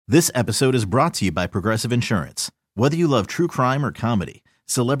This episode is brought to you by Progressive Insurance. Whether you love true crime or comedy,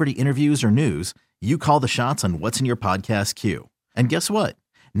 celebrity interviews or news, you call the shots on what's in your podcast queue. And guess what?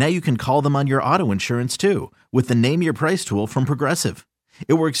 Now you can call them on your auto insurance too with the Name Your Price tool from Progressive.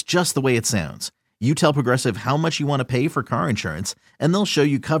 It works just the way it sounds. You tell Progressive how much you want to pay for car insurance, and they'll show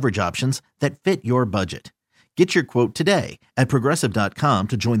you coverage options that fit your budget. Get your quote today at Progressive.com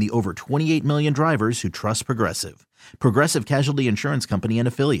to join the over 28 million drivers who trust Progressive. Progressive Casualty Insurance Company and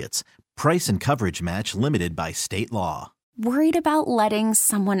Affiliates. Price and coverage match limited by state law. Worried about letting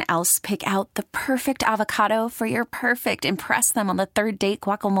someone else pick out the perfect avocado for your perfect impress them on the third date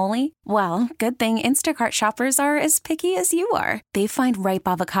guacamole? Well, good thing Instacart shoppers are as picky as you are. They find ripe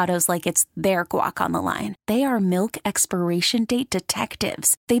avocados like it's their guac on the line. They are milk expiration date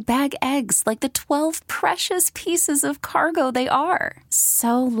detectives. They bag eggs like the 12 precious pieces of cargo they are.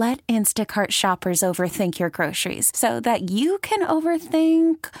 So let Instacart shoppers overthink your groceries so that you can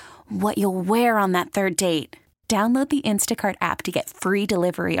overthink what you'll wear on that third date. Download the Instacart app to get free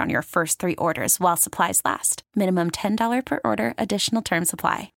delivery on your first 3 orders while supplies last. Minimum $10 per order. Additional terms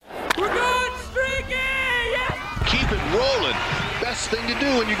apply. We're going streaky! Yes! Keep it rolling. Best thing to do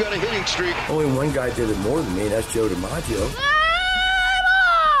when you got a hitting streak. Only one guy did it more than me, and that's Joe DiMaggio.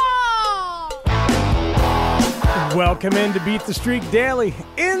 Welcome in to Beat the Streak Daily.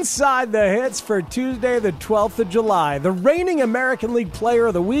 Inside the hits for Tuesday, the 12th of July. The reigning American League Player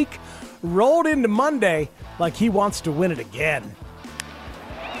of the Week rolled into Monday like he wants to win it again.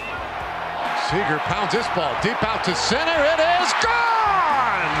 Seager pounds this ball deep out to center. It is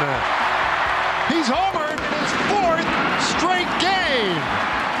gone! He's homered in his 4th straight game.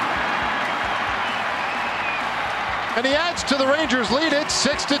 And he adds to the Rangers' lead. It's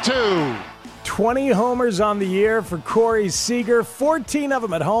 6-2. 20 homers on the year for Corey Seager, 14 of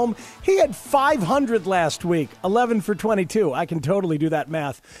them at home. He had 500 last week, 11 for 22. I can totally do that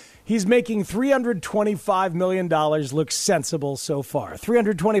math. He's making $325 million look sensible so far.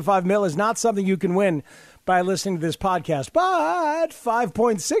 $325 million is not something you can win by listening to this podcast, but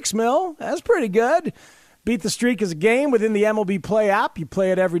 $5.6 million, that's pretty good. Beat the Streak is a game within the MLB Play app. You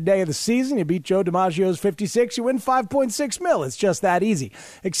play it every day of the season. You beat Joe DiMaggio's 56, you win $5.6 million. It's just that easy.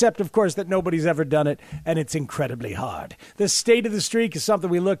 Except, of course, that nobody's ever done it, and it's incredibly hard. The State of the Streak is something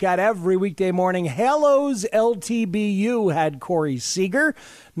we look at every weekday morning. Halos LTBU had Corey Seager.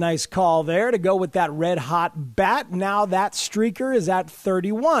 Nice call there to go with that red-hot bat. Now that streaker is at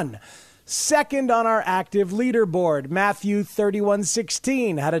 31. Second on our active leaderboard, Matthew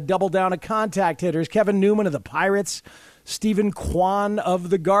 3116 had a double down of contact hitters. Kevin Newman of the Pirates, Stephen Kwan of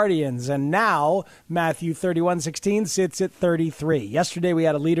the Guardians, and now Matthew 3116 sits at 33. Yesterday we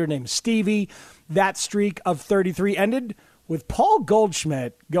had a leader named Stevie. That streak of 33 ended with Paul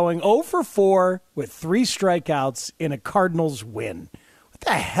Goldschmidt going 0 for 4 with 3 strikeouts in a Cardinals win.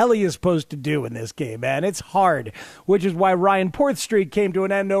 What the hell are you supposed to do in this game, man? It's hard, which is why Ryan Porth's streak came to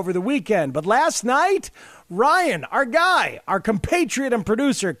an end over the weekend. But last night, Ryan, our guy, our compatriot and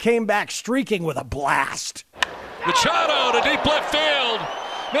producer, came back streaking with a blast. Machado to deep left field.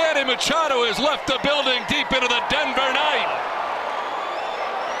 Manny Machado has left the building deep into the Denver night.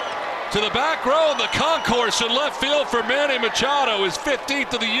 To the back row of the concourse in left field for Manny Machado, his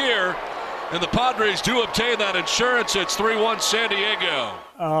 15th of the year. And the Padres do obtain that insurance. It's 3-1 San Diego.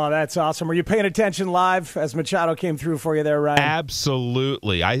 Oh, that's awesome. Were you paying attention live as Machado came through for you there, Ryan?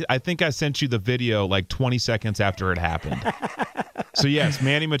 Absolutely. I think I sent you the video like 20 seconds after it happened. So, yes,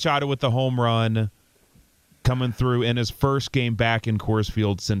 Manny Machado with the home run coming through in his first game back in Coors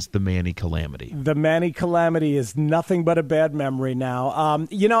Field since the Manny calamity. The Manny calamity is nothing but a bad memory now.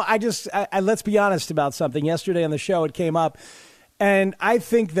 Let's be honest about something. Yesterday on the show it came up. And I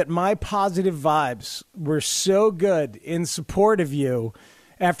think that my positive vibes were so good in support of you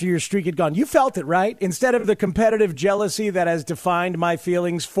after your streak had gone. You felt it, right? Instead of the competitive jealousy that has defined my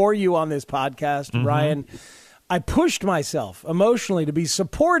feelings for you on this podcast, Ryan, I pushed myself emotionally to be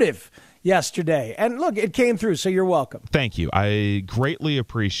supportive yesterday. And look, it came through, so you're welcome. Thank you. I greatly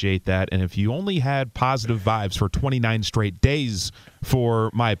appreciate that. And if you only had positive vibes for 29 straight days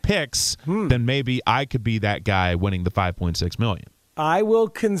for my picks, then maybe I could be that guy winning the $5.6 million. I will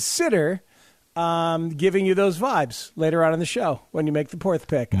consider giving you those vibes later on in the show when you make the fourth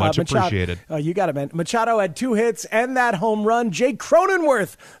pick. Much appreciated. Oh, you got it, man. Machado had 2 hits and that home run. Jake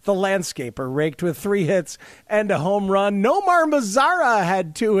Cronenworth, the landscaper, raked with 3 hits and a home run. Nomar Mazara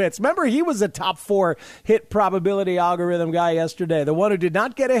had 2 hits. Remember, he was a top 4 hit probability algorithm guy yesterday. The one who did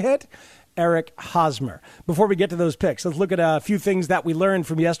not get a hit Eric Hosmer. Before we get to those picks, let's look at a few things that we learned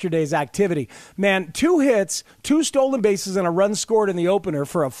from yesterday's activity. Man, 2 hits, 2 stolen bases, and a run scored in the opener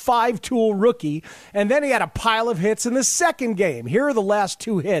for a 5-tool rookie, and then he had a pile of hits in the second game. Here are the last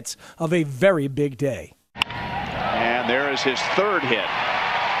 2 hits of a very big day. And there is his 3rd hit.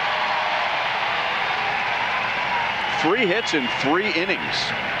 3 hits in 3 innings.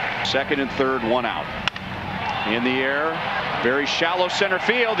 2nd and 3rd, 1 out. In the air, very shallow center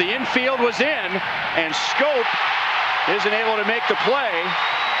field. The infield was in, and Scope isn't able to make the play.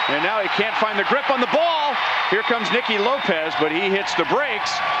 And now he can't find the grip on the ball. Here comes Nicky Lopez, but he hits the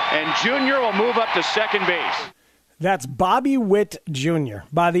brakes, and Junior will move up to second base. That's Bobby Witt Jr.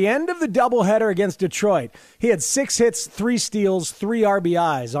 By the end of the doubleheader against Detroit, he had 6 hits, 3 steals, 3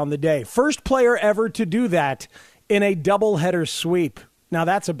 RBIs on the day. First player ever to do that in a doubleheader sweep. Now,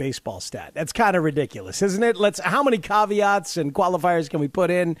 that's a baseball stat. That's kind of ridiculous, isn't it? How many caveats and qualifiers can we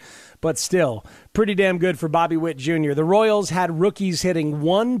put in? But still, pretty damn good for Bobby Witt Jr. The Royals had rookies hitting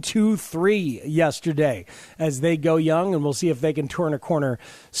 1, 2, 3 yesterday as they go young, and we'll see if they can turn a corner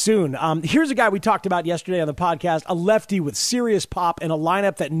soon. Here's a guy we talked about yesterday on the podcast, a lefty with serious pop in a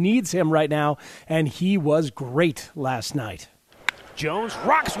lineup that needs him right now, and he was great last night. Jones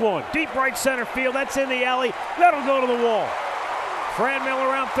rocks one, deep right center field. That's in the alley. That'll go to the wall. Fran Miller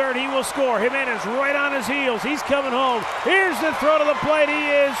around third. He will score. Jimenez right on his heels. He's coming home. Here's the throw to the plate. He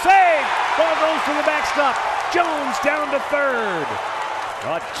is saved. Ball goes to the backstop. Jones down to third.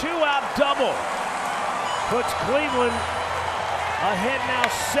 A 2-out double puts Cleveland ahead now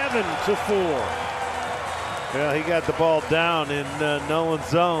 7-4. Well, he got the ball down in Nolan's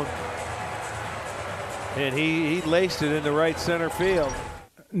zone, and he laced it into right center field.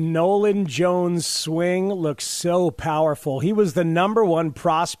 Nolan Jones' swing looks so powerful. He was the number 1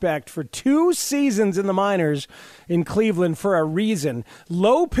 prospect for 2 seasons in the minors in Cleveland for a reason.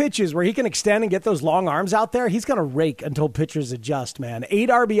 Low pitches where he can extend and get those long arms out there, he's going to rake until pitchers adjust, man. 8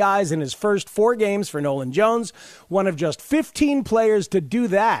 RBIs in his first 4 games for Nolan Jones, one of just 15 players to do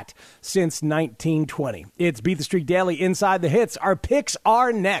that since 1920. It's Beat the Streak Daily Inside the Hits. Our picks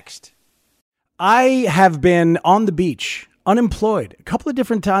are next. I have been on the beach, unemployed, a couple of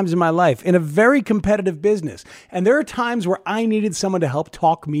different times in my life in a very competitive business. And there are times where I needed someone to help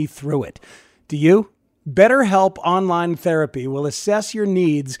talk me through it. Do you? BetterHelp Online Therapy will assess your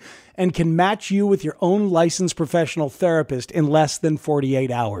needs and can match you with your own licensed professional therapist in less than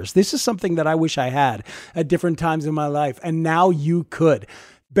 48 hours. This is something that I wish I had at different times in my life, and now you could.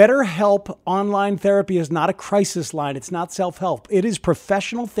 BetterHelp Online Therapy is not a crisis line. It's not self-help. It is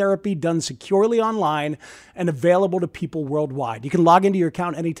professional therapy done securely online and available to people worldwide. You can log into your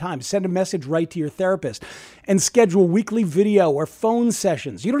account anytime, send a message right to your therapist, and schedule weekly video or phone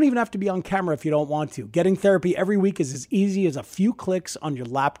sessions. You don't even have to be on camera if you don't want to. Getting therapy every week is as easy as a few clicks on your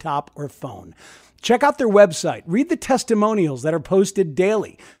laptop or phone. Check out their website. Read the testimonials that are posted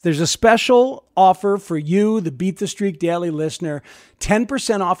daily. There's a special offer for you, the Beat the Streak Daily listener,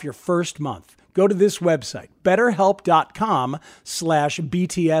 10% off your first month. Go to this website,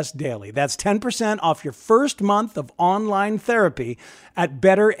 betterhelp.com/BTSdaily. That's 10% off your first month of online therapy at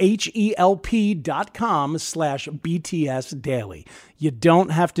betterhelp.com/BTSdaily. You don't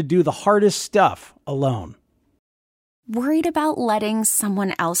have to do the hardest stuff alone. Worried about letting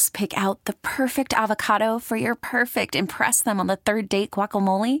someone else pick out the perfect avocado for your perfect impress them on the third date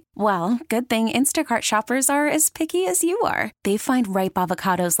guacamole? Well, good thing Instacart shoppers are as picky as you are. They find ripe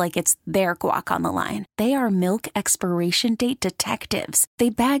avocados like it's their guac on the line. They are milk expiration date detectives. They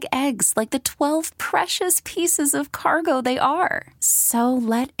bag eggs like the 12 precious pieces of cargo they are. So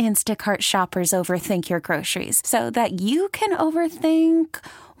let Instacart shoppers overthink your groceries so that you can overthink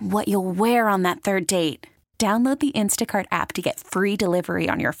what you'll wear on that third date. Download the Instacart app to get free delivery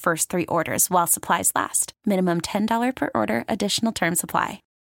on your first 3 orders while supplies last. Minimum $10 per order. Additional terms apply.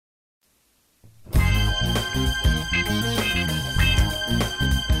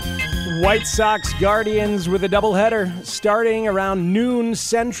 White Sox Guardians with a doubleheader starting around noon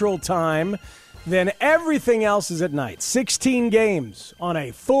Central Time. Then everything else is at night. 16 games on a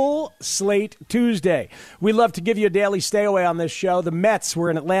full slate Tuesday. We love to give you a daily stay away on this show. The Mets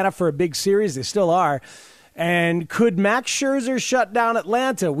were in Atlanta for a big series. They still are. And could Max Scherzer shut down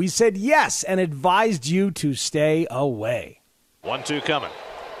Atlanta? We said yes and advised you to stay away. 1-2 coming.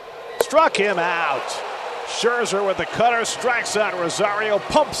 Struck him out. Scherzer with the cutter strikes out Rosario,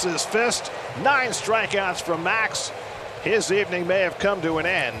 pumps his fist. 9 strikeouts from Max. His evening may have come to an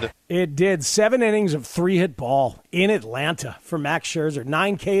end. It did. 7 innings of 3-hit ball in Atlanta for Max Scherzer.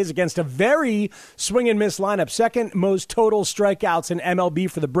 9 Ks against a very swing-and-miss lineup. Second most total strikeouts in MLB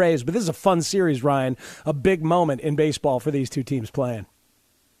for the Braves. But this is a fun series, Ryan. A big moment in baseball for these two teams playing.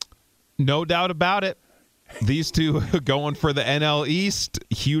 No doubt about it. These two going for the NL East.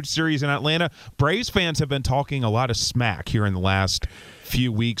 Huge series in Atlanta. Braves fans have been talking a lot of smack here in the last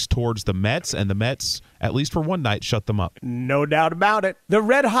few weeks towards the Mets, and the Mets, at least for one night, shut them up. No doubt about it. The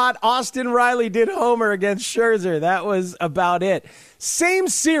red-hot Austin Riley did homer against Scherzer. That was about it. Same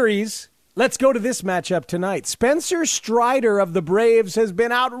series. Let's go to this matchup tonight. Spencer Strider of the Braves has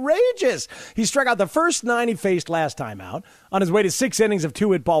been outrageous. He struck out the first 9 he faced last time out, on his way to 6 innings of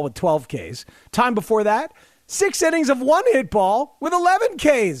 2-hit ball with 12 Ks. Time before that, 6 innings of 1-hit ball with 11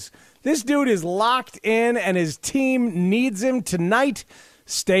 Ks. This dude is locked in, and his team needs him tonight.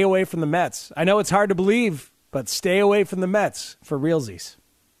 Stay away from the Mets. I know it's hard to believe, but stay away from the Mets for realsies.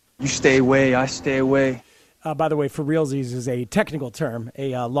 You stay away, I stay away. By the way, for realsies is a technical term,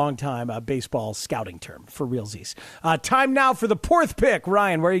 a long-time baseball scouting term for realsies. Time now for the fourth pick.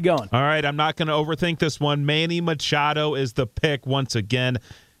 Ryan, where are you going? All right, I'm not going to overthink this one. Manny Machado is the pick once again,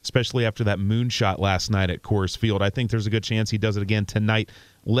 especially after that moonshot last night at Coors Field. I think there's a good chance he does it again tonight.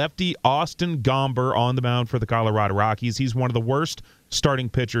 Lefty Austin Gomber on the mound for the Colorado Rockies. He's one of the worst starting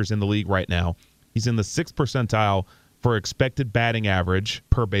pitchers in the league right now. He's in the 6th percentile for expected batting average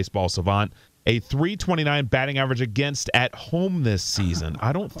per Baseball Savant. A .329 batting average against at home this season.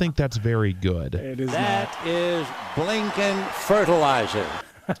 I don't think that's very good. That is blinking fertilizer.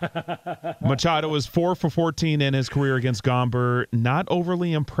 Machado is 4 for 14 in his career against Gomber. Not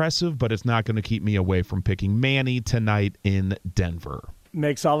overly impressive, but it's not going to keep me away from picking Manny tonight in Denver.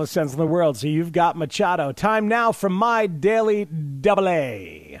 Makes all the sense in the world. So you've got Machado. Time now for my daily double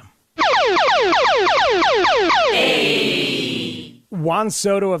A. Juan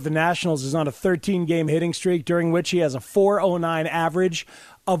Soto of the Nationals is on a 13-game hitting streak, during which he has a .409 average.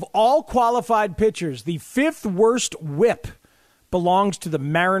 Of all qualified pitchers, the 5th worst whip belongs to the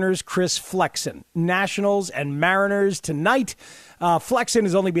Mariners' Chris Flexen. Nationals and Mariners tonight. Flexen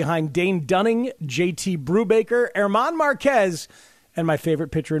is only behind Dane Dunning, J.T. Brubaker, Herman Marquez, and my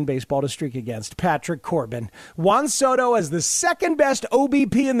favorite pitcher in baseball to streak against, Patrick Corbin. Juan Soto has the 2nd best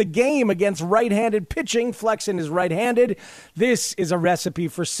OBP in the game against right-handed pitching. Flexen is right-handed. This is a recipe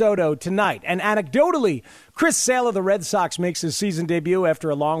for Soto tonight. And anecdotally, Chris Sale of the Red Sox makes his season debut after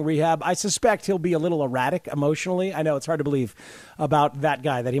a long rehab. I suspect he'll be a little erratic emotionally. I know it's hard to believe about that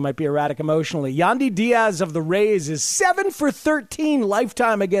guy, that he might be erratic emotionally. Yandy Diaz of the Rays is 7 for 13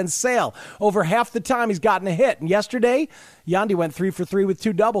 lifetime against Sale. Over half the time he's gotten a hit. And yesterday, Yandy went 3 for 3 with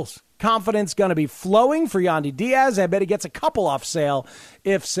 2 doubles. Confidence going to be flowing for Yandy Diaz. I bet he gets a couple off Sale,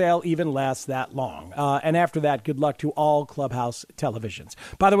 if Sale even lasts that long. And after that, good luck to all Clubhouse televisions.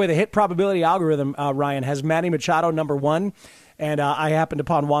 By the way, the hit probability algorithm, Ryan, has Manny Machado number 1, and I happened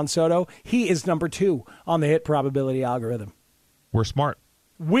upon Juan Soto. He is number 2 on the hit probability algorithm. We're smart.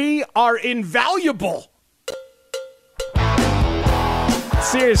 We are invaluable.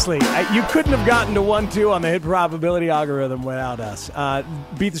 Seriously, you couldn't have gotten to 1-2 on the hit probability algorithm without us.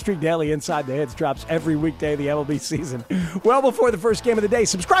 Beat the Streak Daily Inside the Hits drops every weekday of the MLB season, well before the first game of the day.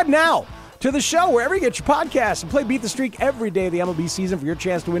 Subscribe now to the show wherever you get your podcasts and play Beat the Streak every day of the MLB season for your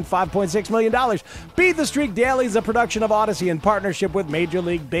chance to win $5.6 million. Beat the Streak Daily is a production of Odyssey in partnership with Major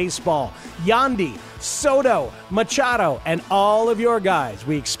League Baseball. Yandy, Soto, Machado, and all of your guys.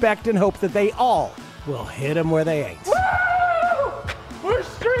 We expect and hope that they all will hit them where they ain't. Woo! We're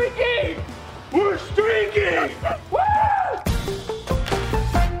streaking! We're streaking! Woo!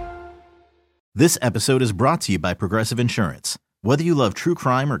 This episode is brought to you by Progressive Insurance. Whether you love true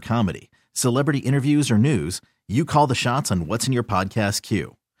crime or comedy, celebrity interviews or news, you call the shots on what's in your podcast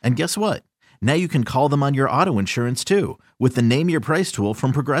queue. And guess what? Now you can call them on your auto insurance too, with the Name Your Price tool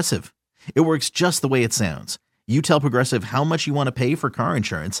from Progressive. It works just the way it sounds. You tell Progressive how much you want to pay for car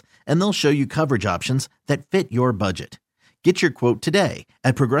insurance, and they'll show you coverage options that fit your budget. Get your quote today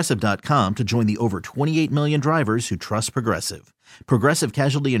at Progressive.com to join the over 28 million drivers who trust Progressive. Progressive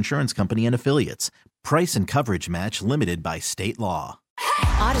Casualty Insurance Company and Affiliates. Price and coverage match limited by state law.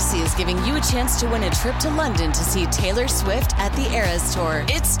 Odyssey is giving you a chance to win a trip to London to see Taylor Swift at the Eras Tour.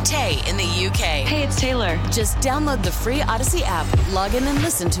 It's Tay in the UK. Hey, it's Taylor. Just download the free Odyssey app, log in and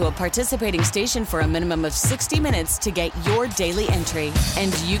listen to a participating station for a minimum of 60 minutes to get your daily entry.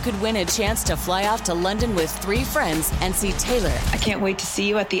 And you could win a chance to fly off to London with 3 friends and see Taylor. I can't wait to see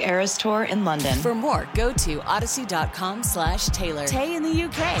you at the Eras Tour in London. For more, go to odyssey.com/Taylor. Tay in the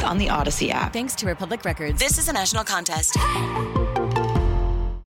UK. On the Odyssey app. Thanks to Republic Records. This is a national contest.